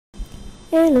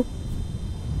Hello.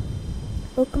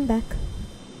 Welcome back.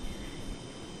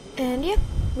 And yeah,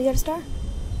 we got a star.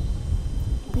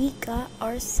 We got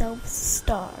ourselves a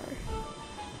star.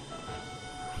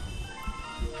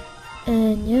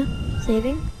 And yeah,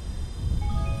 saving.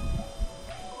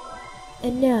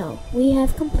 And now we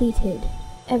have completed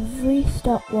every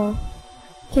star. Well,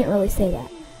 can't really say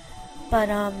that. But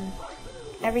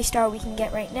every star we can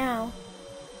get right now,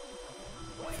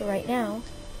 for right now,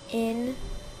 in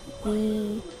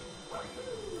the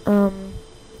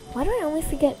why do I only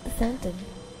forget the fountain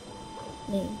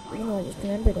name? Even though I just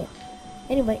remembered it.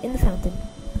 Anyway, in the fountain.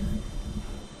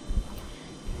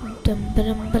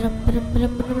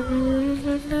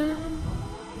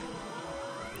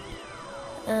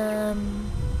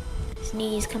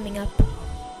 Sneeze coming up.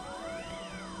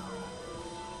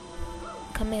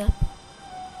 Coming up.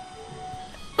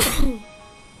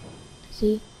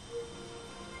 See?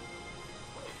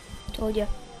 Told ya.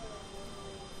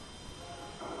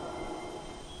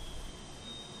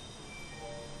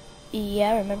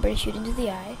 Yeah, remember to shoot into the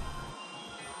eye.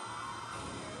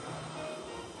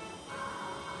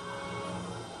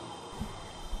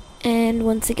 And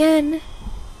once again,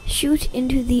 shoot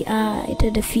into the eye to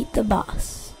defeat the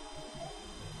boss.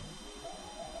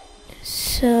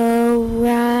 So,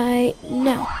 right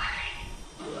now.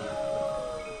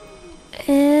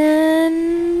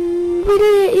 And we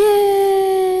did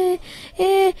it!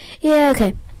 Yay! Yeah,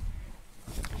 okay.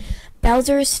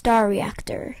 Bowser's Star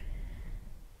Reactor.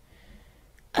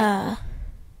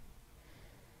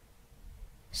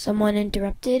 Someone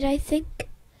interrupted, I think.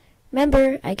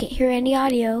 Remember, I can't hear any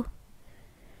audio.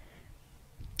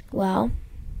 Well,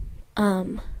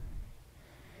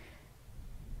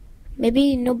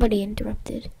 maybe nobody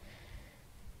interrupted.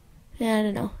 I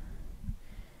don't know.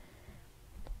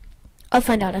 I'll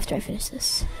find out after I finish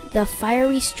this. The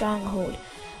Fiery Stronghold.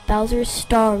 Bowser's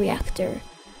Star Reactor.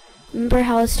 Remember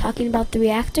how I was talking about the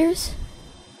reactors?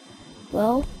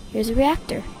 Well, here's a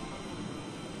reactor.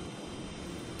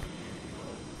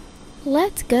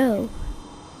 Let's go.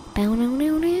 Bow now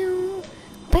now now.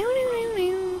 Bow now now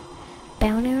now.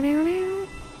 Bow now now now.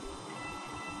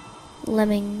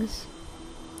 Lemmings.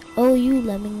 Oh, you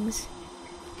lemmings.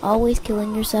 Always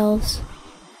killing yourselves.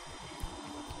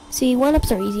 See,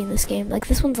 1-ups are easy in this game. Like,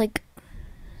 this one's like,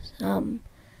 oh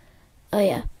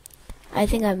yeah. I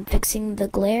think I'm fixing the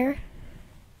glare.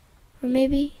 Or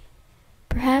maybe.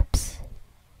 Perhaps.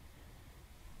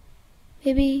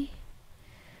 Maybe.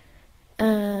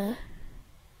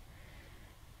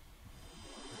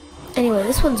 Anyway,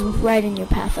 this one's right in your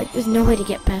path. Like, there's no way to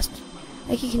get past.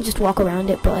 Like, you can just walk around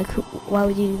it, but like, why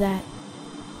would you do that?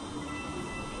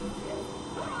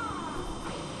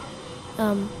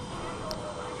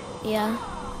 Yeah.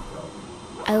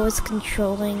 I was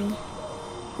controlling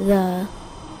the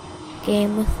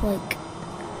game with, like,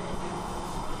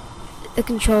 the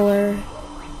controller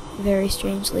very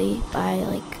strangely by,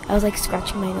 like, I was, like,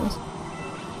 scratching my nose.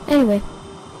 Anyway.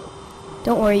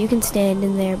 Don't worry, you can stand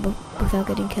in there without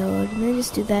getting killed. And then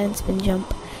just do that and spin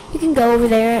jump. You can go over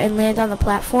there and land on the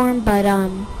platform, but,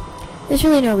 there's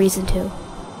really no reason to.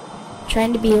 I'm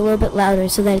trying to be a little bit louder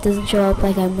so that it doesn't show up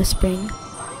like I'm whispering.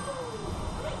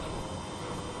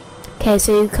 Okay,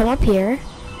 so you come up here.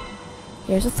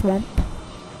 Here's a thwomp.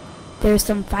 There's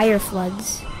some fire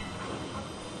floods.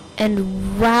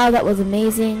 And wow, that was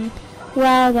amazing.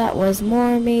 Wow, that was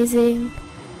more amazing.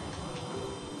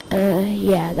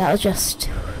 Yeah, that was just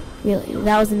really,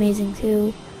 that was amazing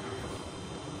too.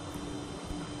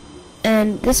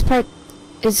 And this part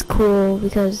is cool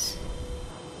because,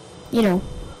 you know,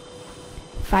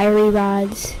 fiery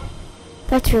rods.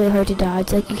 That's really hard to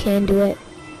dodge. Like, you can do it,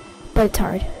 but it's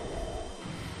hard.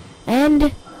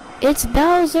 And it's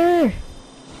Bowser!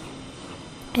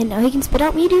 And now he can spit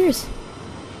out meteors.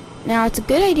 Now, it's a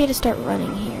good idea to start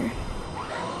running here.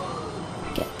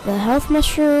 Get the health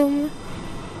mushroom.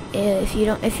 If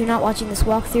you're not watching this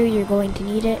walkthrough, you're going to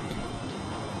need it.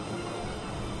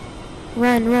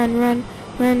 Run, run, run,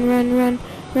 run, run, run,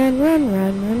 run, run, run,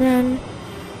 run, run.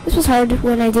 This was hard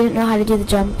when I didn't know how to do the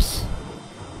jumps.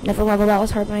 Another level that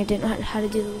was hard when I didn't know how to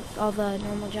do all the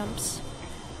normal jumps.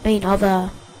 I mean, all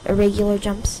the irregular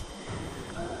jumps.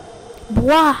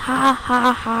 Bwah ha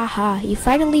ha ha ha! You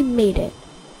finally made it.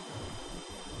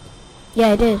 Yeah,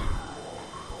 I did.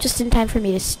 Just in time for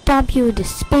me to stomp you into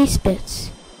space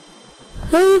bits.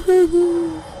 Hoo hoo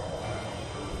hoo!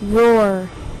 Roar.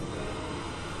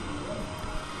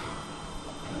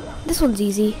 This one's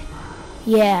easy.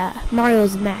 Yeah,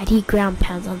 Mario's mad. He ground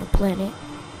pounds on the planet.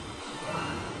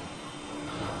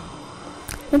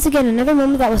 Once again, another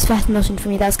moment that was fast motion for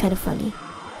me. That was kind of funny.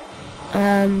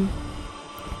 Dun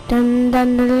dun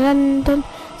dun dun dun.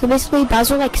 So basically,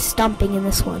 Bowser likes stomping in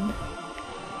this one.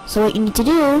 So what you need to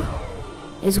do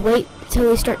is wait till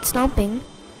he starts stomping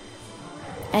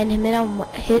and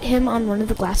hit him on one of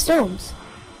the glass domes,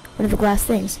 one of the glass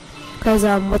things. Because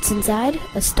what's inside?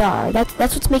 A star. That's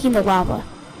what's making the lava.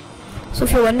 So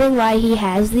if you're wondering why he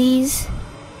has these,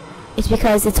 it's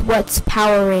because it's what's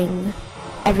powering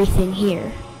everything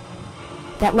here.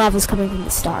 That lava's coming from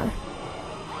the star.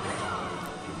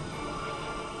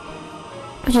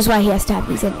 Which is why he has to have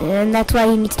these in, and that's why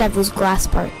he needs to have those glass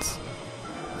parts.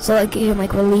 So like you can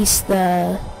like release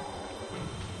the,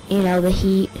 you know, the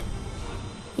heat,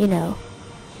 you know.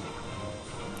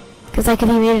 Because like if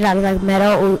he made it out of like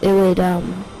metal, it would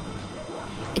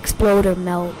explode or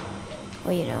melt,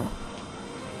 or you know.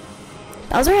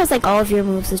 Bowser has like all of your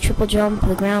moves: the triple jump,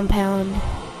 the ground pound.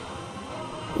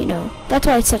 You know, that's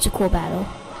why it's such a cool battle.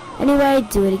 Anyway,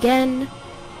 do it again.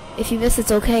 If you miss,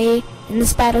 it's okay. In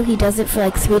this battle, he does it for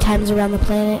like 3 times around the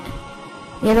planet.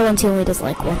 The other ones he only does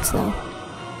like once though.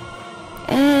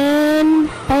 And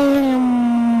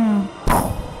bam!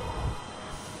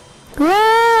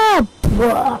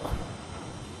 Ah,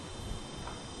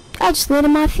 I just landed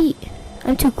on my feet.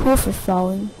 I'm too cool for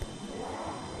falling.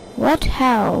 What?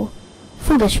 How?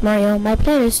 Foolish Mario, my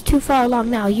plan is too far along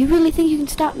now. You really think you can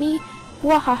stop me?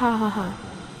 Wahahaha.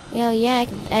 Yeah, I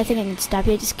think I can stop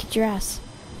you. I just kicked your ass.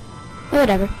 Or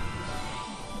whatever.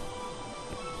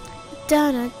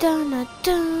 Dun dun dun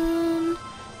dun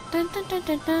dun dun dun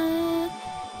dun dun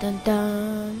dun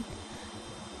dun.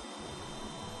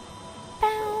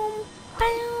 Bow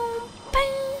bow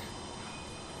bow.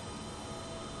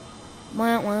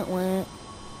 Wah wah wah.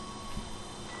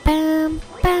 Bam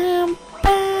bam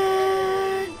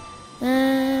bam.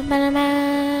 Bam bam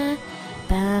bam.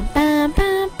 Bam bam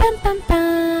bam bam bam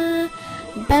bam.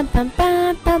 Bam bam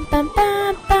bam bam bam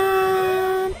bam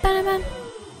bam. Bam bam.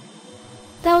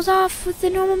 That was off with the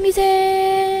normal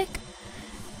music.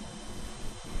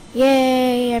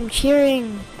 Yay, I'm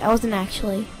cheering. I wasn't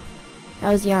actually.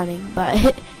 I was yawning,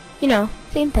 but you know,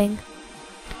 same thing.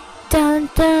 Dun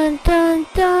dun dun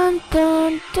dun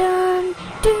dun dun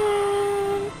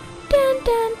dun dun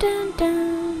dun dun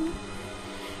dun.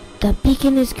 The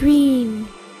beacon is green.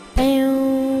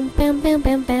 Bam bam bam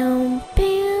bam bam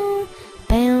bam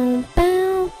bam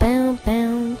bam bam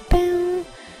bam bam.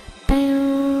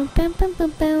 Bow, bow, bow,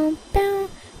 bow, bow,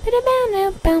 bow,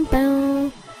 bow, bow,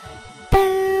 bow,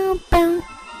 bow, bow.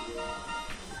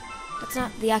 That's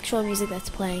not the actual music that's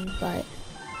playing, but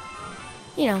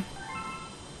you know.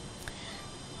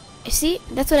 You see,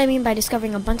 that's what I mean by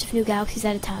discovering a bunch of new galaxies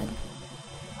at a time.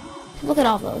 Look at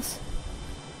all those.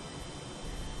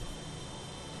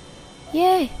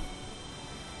 Yay!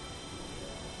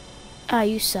 Ah,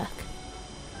 you suck.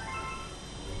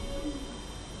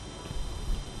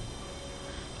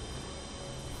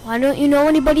 Why don't you know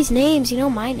anybody's names? You know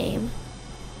my name.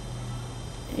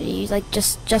 Are you like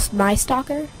just my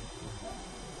stalker?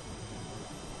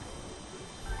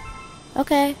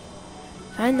 Okay.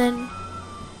 Fine then.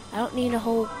 I don't need a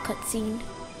whole cutscene.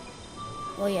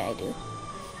 Well, yeah, I do.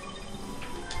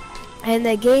 And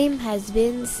the game has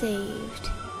been saved.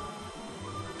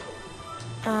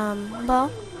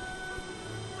 Well,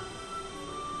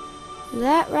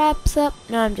 that wraps up.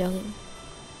 No, I'm joking.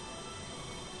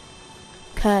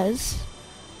 Cause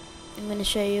I'm gonna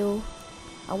show you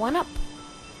a 1-up.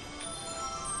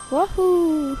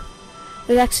 Woohoo!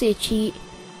 There's actually a cheat.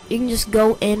 You can just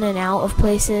go in and out of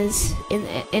places, in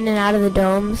and out of the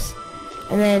domes,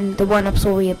 and then the 1-ups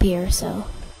will reappear. So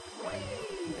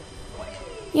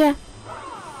yeah.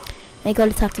 I go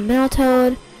to talk to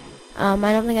Battletoad. I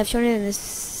don't think I've shown it in this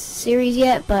series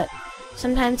yet, but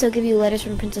sometimes they'll give you letters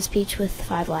from Princess Peach with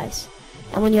 5 lives,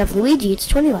 and when you have Luigi, it's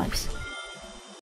 20 lives.